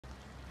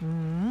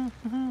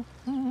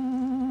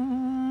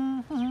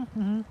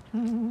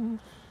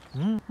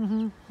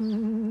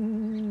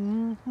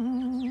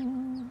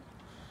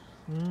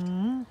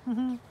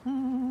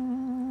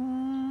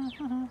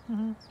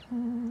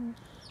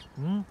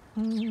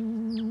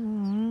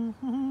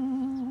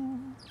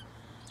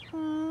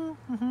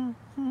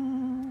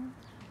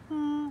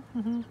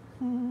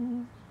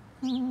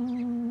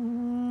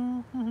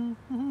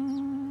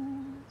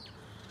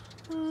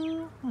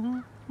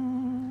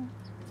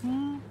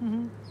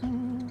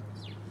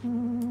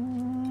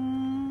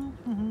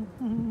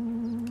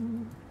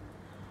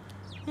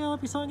Yeah, I'll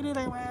be songing it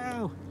there.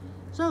 Wow.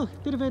 So,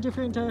 bit of a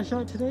different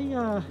shot today.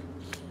 Yeah,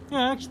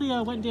 I actually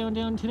went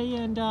down today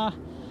and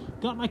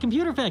got my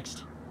computer fixed,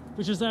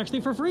 which is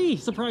actually for free,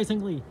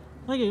 surprisingly.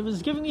 Like, it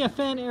was giving me a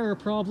fan error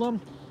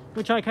problem,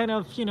 which I kind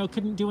of, you know,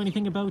 couldn't do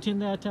anything about in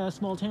that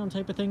small town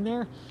type of thing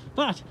there.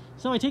 But,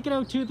 so I take it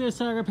out to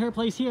this repair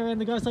place here, and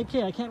the guy's like,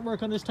 hey, I can't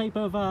work on this type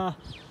of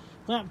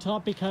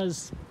laptop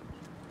because,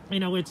 you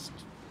know, it's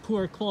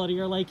poor quality,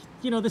 or like,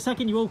 you know, the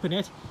second you open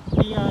it,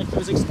 he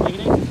was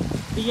explaining,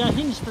 the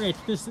hinge for it,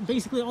 this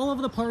basically all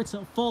of the parts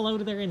fall out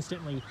of there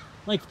instantly,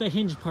 like the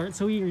hinge part,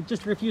 so he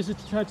just refuses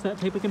to touch that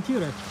type of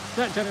computer.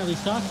 That generally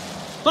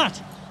sucks.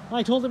 But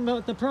I told him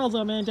about the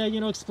problem and, you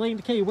know, explained,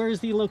 okay, where's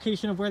the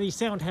location of where the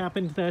sound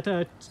happened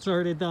that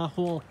started the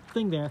whole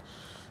thing there.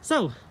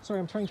 So, sorry,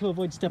 I'm trying to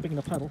avoid stepping in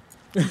a puddle.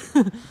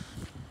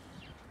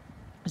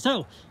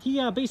 So,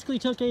 he basically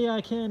took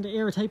a canned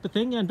air type of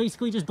thing and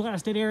basically just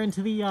blasted air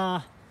into the,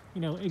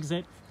 you know,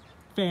 exit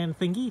fan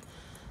thingy.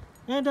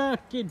 And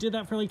it did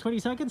that for like 20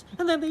 seconds,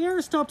 and then the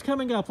air stopped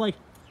coming up, like,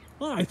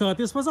 well, I thought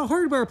this was a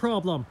hardware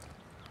problem.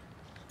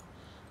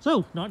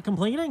 So, not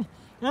complaining.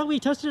 Now, we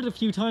tested it a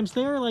few times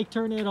there, like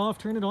turn it off,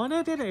 turn it on,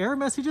 and the error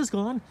message is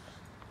gone.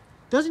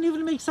 Doesn't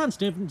even make sense.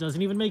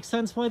 Doesn't even make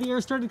sense why the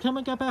air started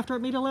coming up after it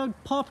made a loud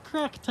pop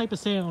crack type of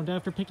sound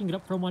after picking it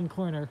up from one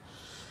corner.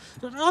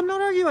 I'm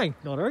not arguing.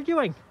 Not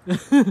arguing.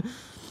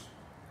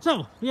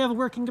 So, we have a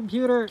working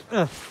computer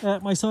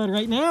at my side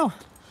right now.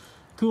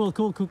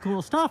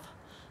 Cool stuff.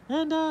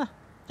 And,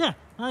 yeah,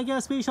 I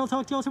guess we shall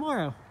talk to y'all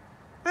tomorrow.